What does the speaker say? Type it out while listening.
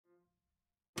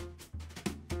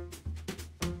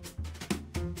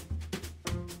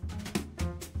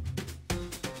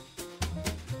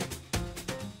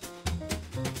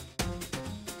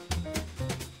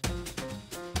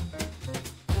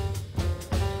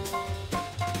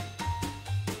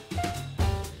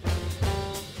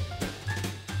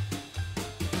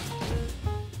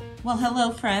Well, hello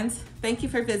friends. Thank you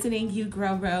for visiting You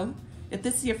Grow Row. If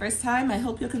this is your first time, I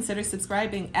hope you'll consider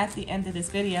subscribing at the end of this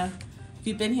video. If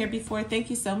you've been here before, thank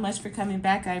you so much for coming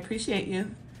back. I appreciate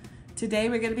you. Today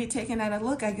we're going to be taking out a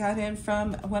look I got in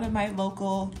from one of my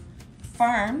local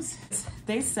farms.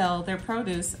 They sell their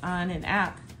produce on an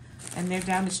app and they're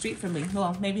down the street from me.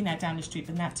 Well, maybe not down the street,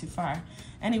 but not too far.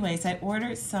 Anyways, I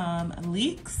ordered some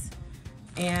leeks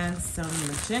and some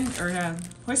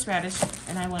horseradish,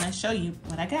 and I want to show you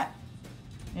what I got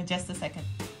in just a second.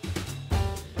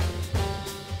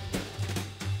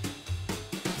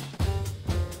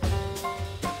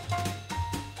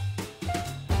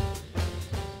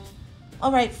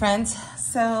 All right, friends,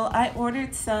 so I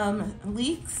ordered some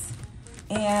leeks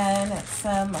and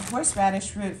some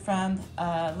horseradish root from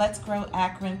Let's Grow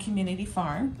Akron Community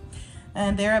Farm.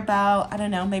 And they're about, I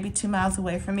don't know, maybe 2 miles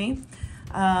away from me.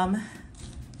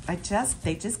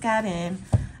 They just got in,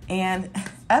 and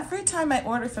every time I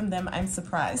order from them, I'm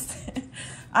surprised.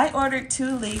 I ordered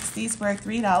 2 leeks. These were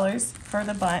 $3 for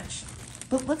the bunch,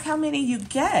 but look how many you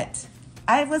get.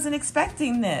 I wasn't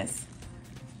expecting this.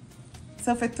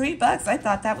 So for $3, I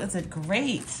thought that was a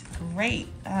great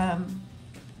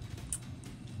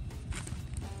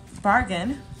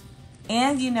bargain.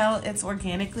 And you know, it's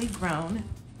organically grown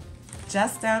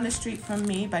just down the street from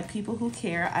me by people who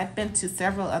care. I've been to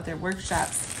several other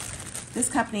workshops. This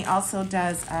company also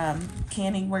does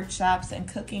canning workshops and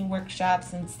cooking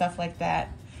workshops and stuff like that.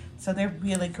 So they're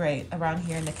really great around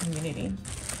here in the community.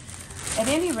 At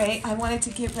any rate, I wanted to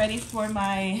get ready for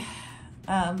my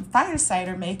fire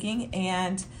cider making,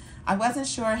 and I wasn't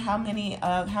sure how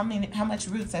much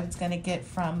roots I was going to get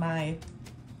from my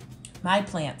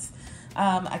plants.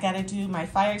 I got to do my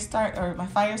fire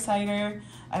cider.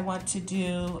 I want to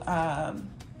do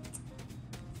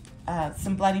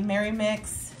some Bloody Mary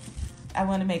mix. I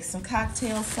want to make some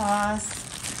cocktail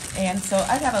sauce. And so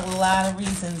I got a lot of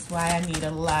reasons why I need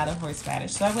a lot of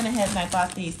horseradish. So I went ahead and I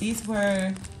bought these. These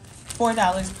were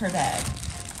 $4 per bag.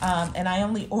 And I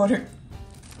only ordered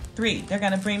 3. They're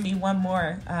going to bring me one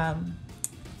more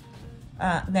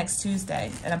next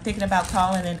Tuesday. And I'm thinking about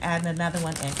calling and adding another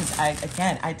one in, because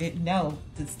I didn't know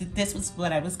this was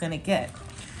what I was going to get.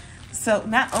 So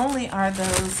not only are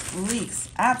those leeks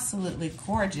absolutely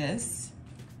gorgeous,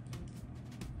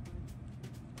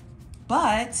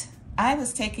 but I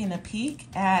was taking a peek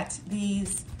at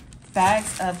these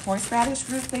bags of horseradish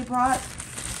root they brought.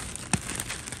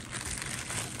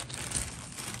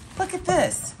 Look at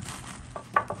this.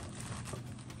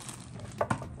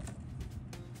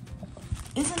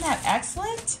 Isn't that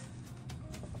excellent?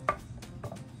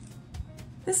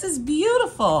 This is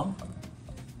beautiful.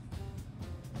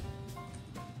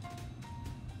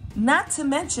 Not to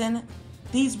mention,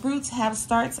 these roots have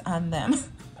starts on them.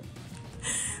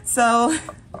 So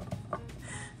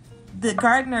the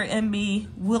gardener in me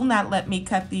will not let me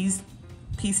cut these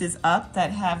pieces up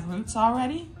that have roots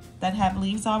already, that have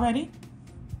leaves already.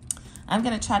 I'm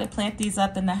gonna try to plant these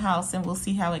up in the house and we'll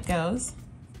see how it goes.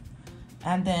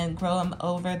 And then grow them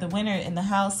over the winter in the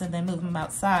house and then move them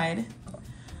outside.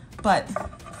 But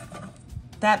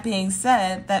that being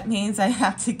said, that means I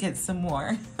have to get some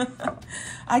more.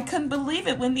 I couldn't believe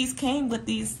it when these came with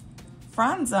these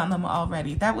fronds on them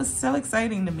already. That was so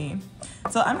exciting to me.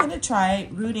 So I'm gonna try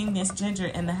rooting this ginger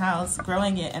in the house,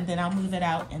 growing it, and then I'll move it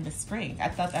out in the spring. I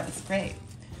thought that was great.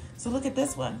 So look at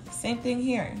this one, same thing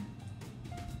here.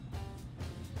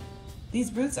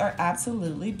 These roots are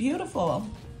absolutely beautiful.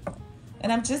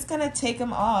 And I'm just gonna take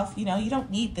them off. You know, you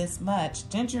don't need this much.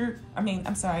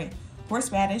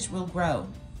 Horseradish will grow.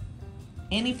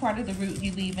 Any part of the root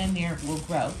you leave in there will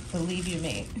grow, believe you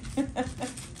me.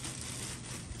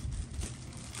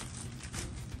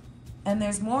 And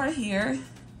there's more here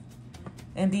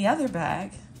in the other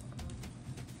bag.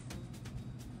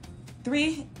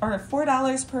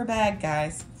 $4 per bag,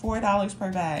 guys. $4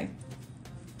 per bag.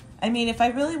 I mean, if I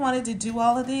really wanted to do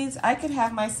all of these, I could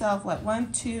have myself, what,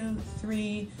 1, 2,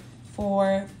 3,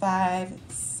 4, 5,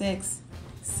 6,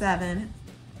 7,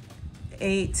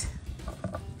 8,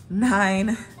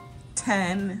 9,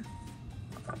 10,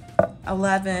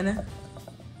 11,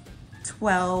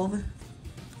 12,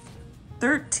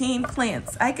 13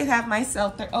 plants. I could have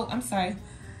myself,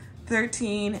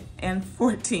 13 and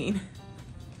 14.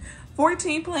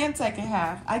 14 plants I could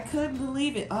have. I couldn't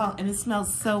believe it. Oh, and it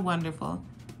smells so wonderful.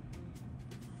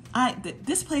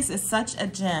 This place is such a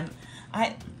gem.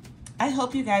 I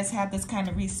hope you guys have this kind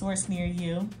of resource near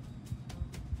you,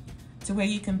 to where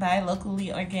you can buy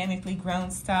locally, organically grown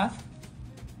stuff.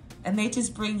 And they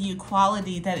just bring you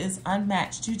quality that is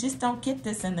unmatched. You just don't get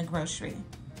this in the grocery.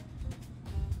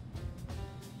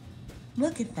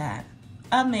 Look at that.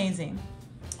 Amazing.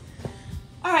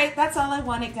 All right, that's all I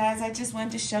wanted, guys. I just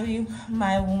wanted to show you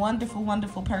my wonderful,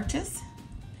 wonderful purchase.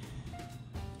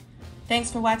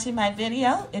 Thanks for watching my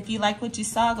video. If you like what you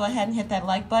saw, go ahead and hit that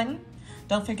like button.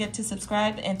 Don't forget to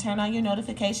subscribe and turn on your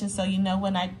notifications so you know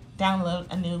when I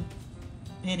download a new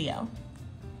video.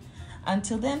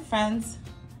 Until then, friends,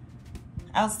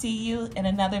 I'll see you in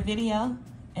another video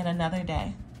in another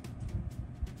day.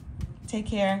 Take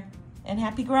care and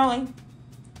happy growing.